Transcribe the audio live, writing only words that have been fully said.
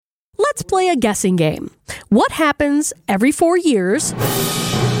let's play a guessing game. What happens every 4 years?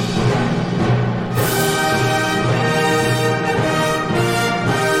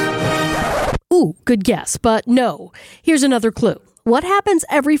 Ooh, good guess, but no. Here's another clue. What happens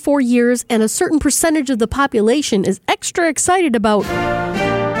every 4 years and a certain percentage of the population is extra excited about?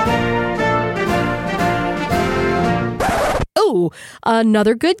 Oh,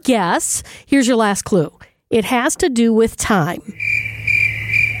 another good guess. Here's your last clue. It has to do with time.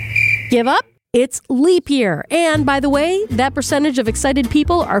 Give up? It's leap year. And by the way, that percentage of excited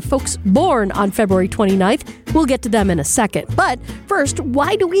people are folks born on February 29th. We'll get to them in a second. But first,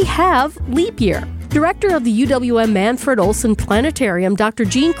 why do we have leap year? Director of the UWM Manfred Olson Planetarium, Dr.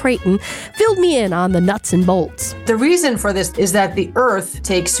 Gene Creighton, filled me in on the nuts and bolts. The reason for this is that the Earth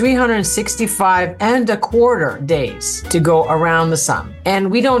takes 365 and a quarter days to go around the sun.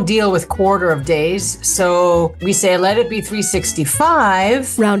 And we don't deal with quarter of days, so we say let it be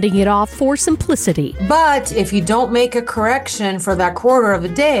 365. Rounding it off for simplicity. But if you don't make a correction for that quarter of a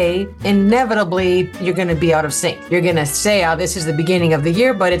day, inevitably you're going to be out of sync. You're going to say, oh, this is the beginning of the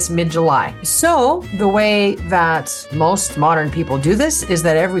year, but it's mid-July. So the way that most modern people do this is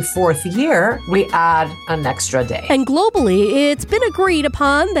that every fourth year, we add an extra day. And globally, it's been agreed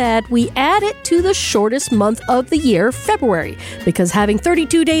upon that we add it to the shortest month of the year, February, because having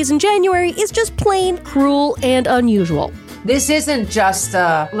 32 days in January is just plain cruel and unusual. This isn't just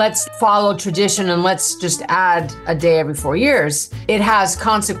let's follow tradition and let's just add a day every 4 years. It has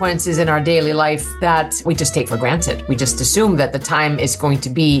consequences in our daily life that we just take for granted. We just assume that the time is going to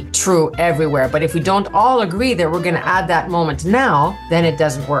be true everywhere. But if we don't all agree that we're going to add that moment now, then it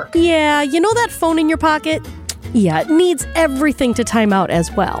doesn't work. Yeah, you know that phone in your pocket? Yeah, it needs everything to time out as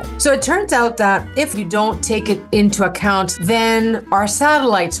well. So it turns out that if you don't take it into account, then our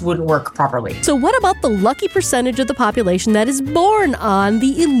satellites wouldn't work properly. So what about the lucky percentage of the population that is born on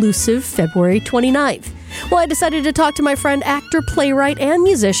the elusive February 29th? Well, I decided to talk to my friend, actor, playwright, and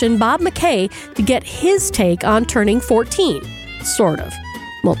musician Bob McKay to get his take on turning 14. Sort of.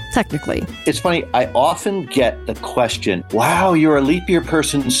 Well, technically. It's funny, I often get the question, wow, you're a leap year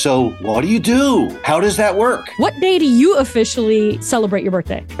person, so what do? How does that work? What day do you officially celebrate your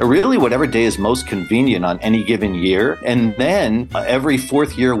birthday? Really, whatever day is most convenient on any given year. And then every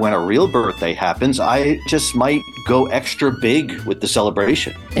fourth year when a real birthday happens, I just might go extra big with the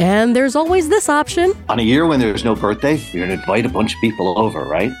celebration. And there's always this option. On a year when there's no birthday, you're going to invite a bunch of people over,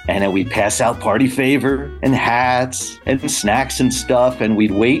 right? And then we pass out party favor and hats and snacks and stuff, and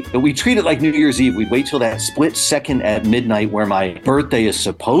we'd wait. But we treat it like New Year's Eve. We'd wait till that split second at midnight where my birthday is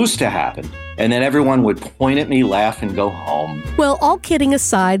supposed to happen. And then everyone would point at me, laugh, and go home. Well, all kidding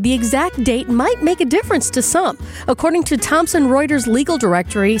aside, the exact date might make a difference to some. According to Thomson Reuters legal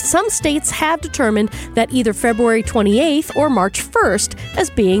directory, some states have determined that either February 28th or March 1st as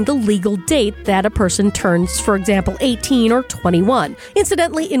being the legal date that a person turns, for example, 18 or 21.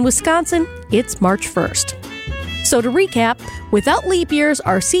 Incidentally, in Wisconsin, it's March 1st. So to recap, without leap years,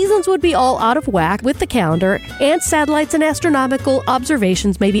 our seasons would be all out of whack with the calendar, and satellites and astronomical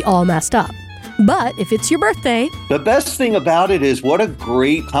observations may be all messed up. But if it's your birthday... The best thing about it is what a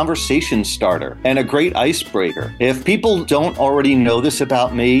great conversation starter and a great icebreaker. If people don't already know this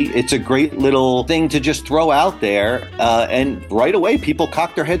about me, it's a great little thing to just throw out there. And right away, people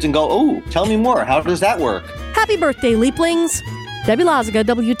cock their heads and go, oh, tell me more. How does that work? Happy birthday, Leaplings. Debbie Lazaga,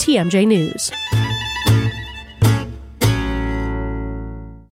 WTMJ News.